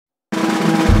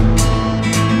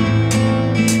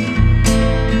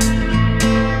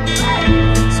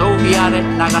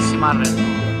Nagashima Railroad.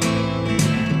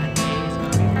 And today is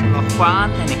going to be full of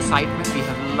fun and excitement. We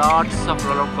have lots of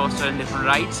roller coasters and different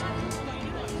rides.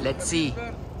 Let's see.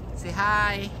 Say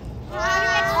hi. Hi.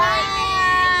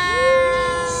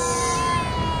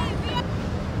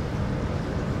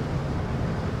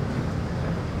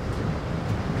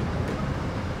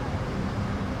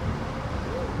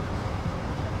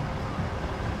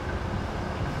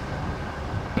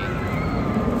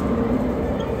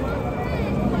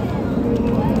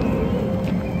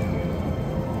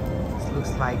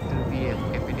 Looks like to be a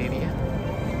cafeteria.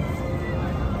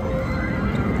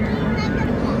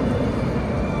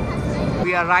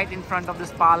 We are right in front of the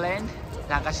spa land,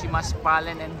 Nagashima spa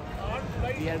land, and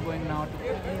we are going now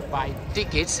to buy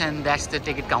tickets, and that's the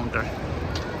ticket counter.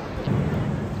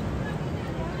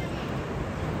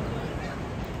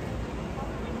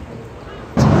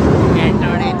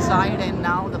 Entered inside and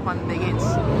now the fun begins.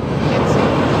 Let's see.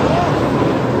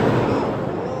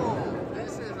 Oh,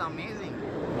 this is amazing.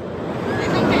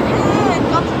 It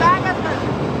comes back as well.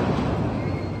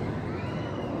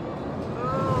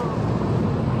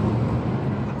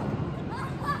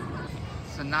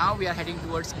 So now we are heading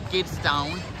towards Kids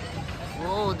Town.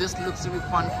 Oh, this looks to be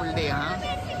fun full day, huh?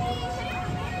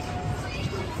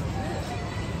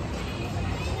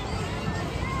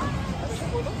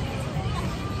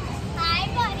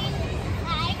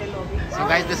 So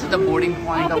guys, this is the boarding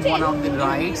point of one of the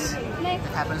rides. It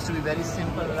happens to be very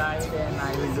simple ride, and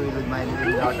I will do it with my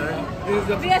little daughter.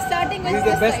 We are starting with this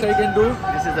is the best I can do.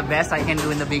 This is the best I can do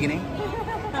in the beginning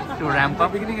to ramp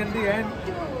up. Beginning and the end.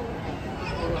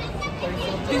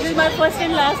 This is my first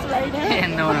and last ride.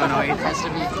 No, it has to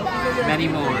be many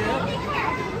more.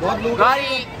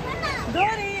 Gari!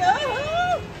 Dory,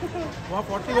 oh!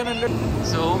 4100.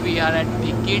 So we are at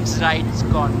the kids rides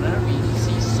corner. We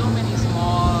see so many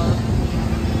small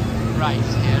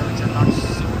rides here which are not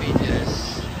so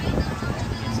dangerous. You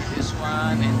can see this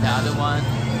one and the other one,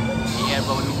 the air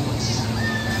balloons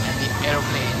and the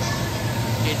aeroplanes.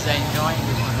 Kids are enjoying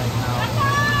this one right now.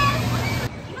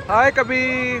 Hi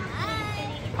Kabir.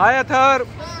 Hi Atharva.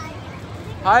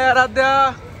 Hi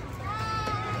Aradhya.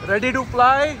 Ready to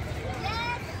fly?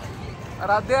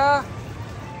 Aradhya.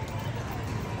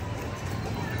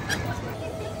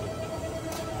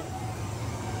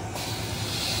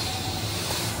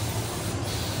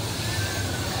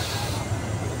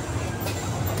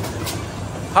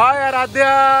 Hi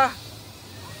Aradhya.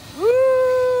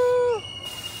 Woo.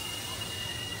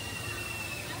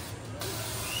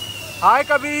 Hi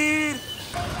Kabir.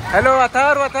 Hello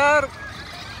Atharva.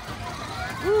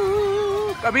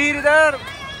 Woo. Kabir idhar.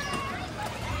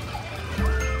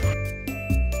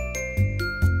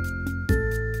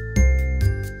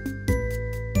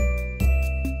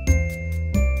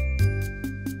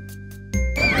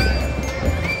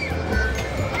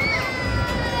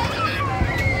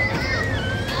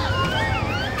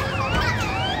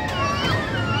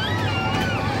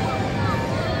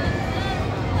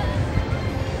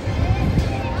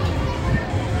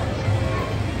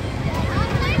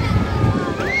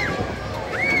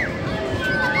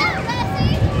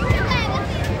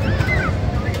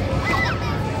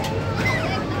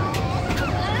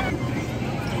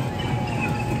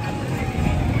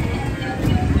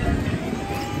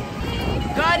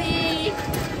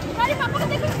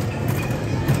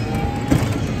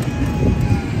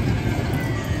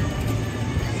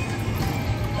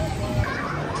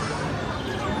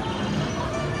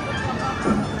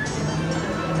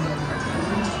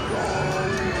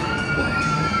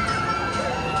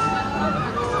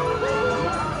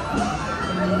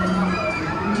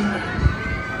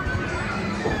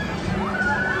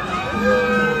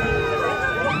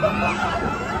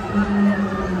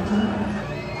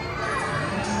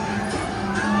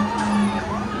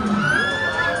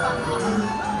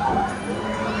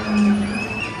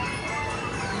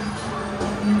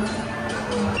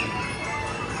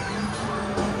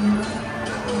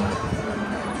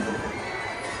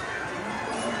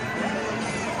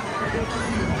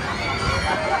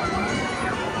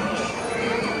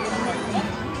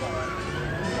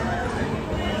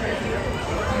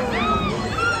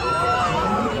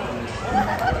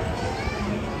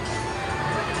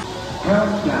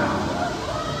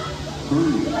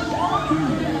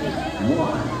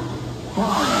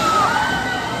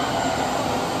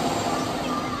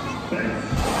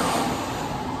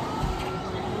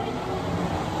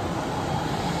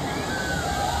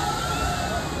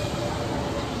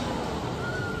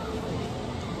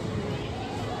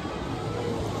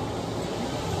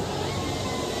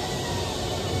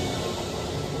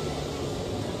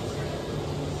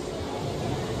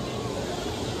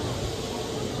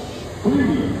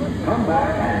 Please come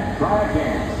back and try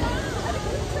again.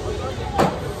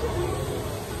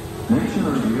 Make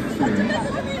sure you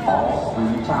experience all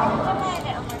 3 towers.